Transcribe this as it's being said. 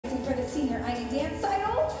senior ID dance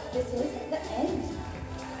title. This is The End.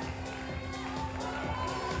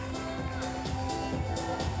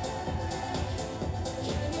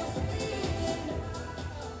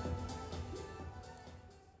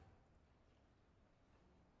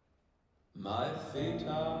 My feet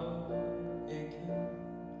are aching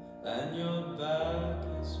and your back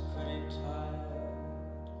is pretty tired,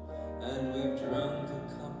 and we've drunk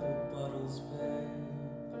a couple bottles, babe,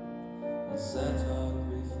 and set our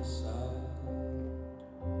grief aside.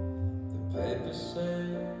 The paper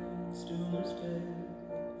says doomsday,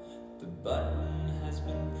 the button has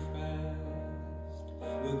been pressed.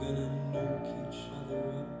 We're gonna nuke each other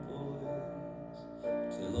up, boys,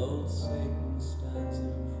 till old Satan stands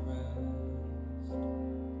impressed.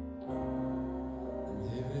 And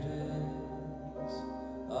here it is,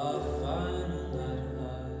 our final night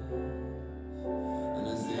alive. And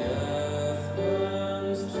as the earth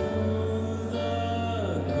burns to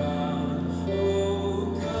the ground,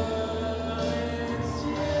 oh God, it's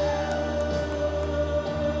you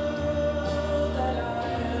that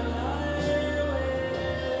I lie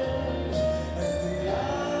with. As the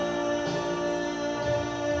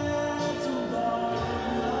atom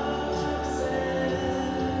bomb locks in,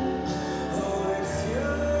 oh, it's you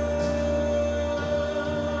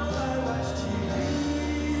I watch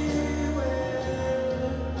TV with.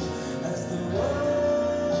 As the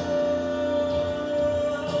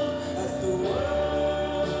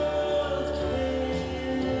world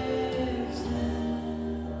caves in.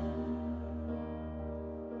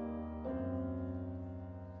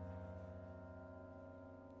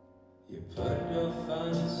 You put your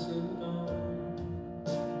fine suit on,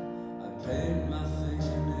 I paint my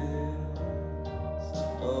fingernails.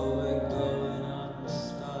 Oh, we're going out in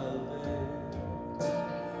style, babe,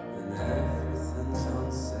 and everything's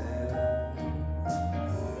on sale.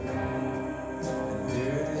 And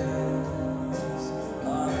here it is,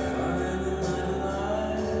 our final night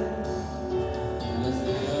alive. And as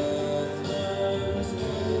the earth turns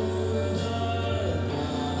to the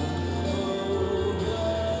ground, oh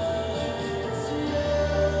God, it's you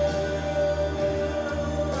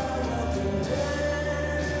I welcome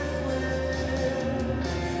death with.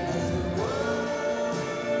 As the world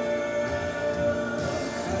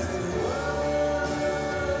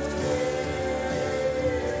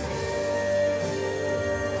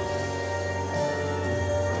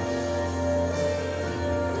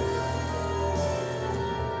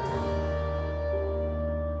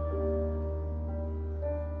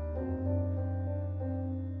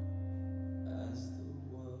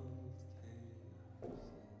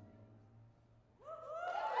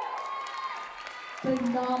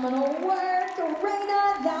Phenomenal work,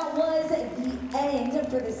 Rayna. That was The End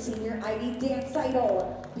for the senior ID dance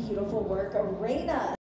title. Beautiful work, Rayna.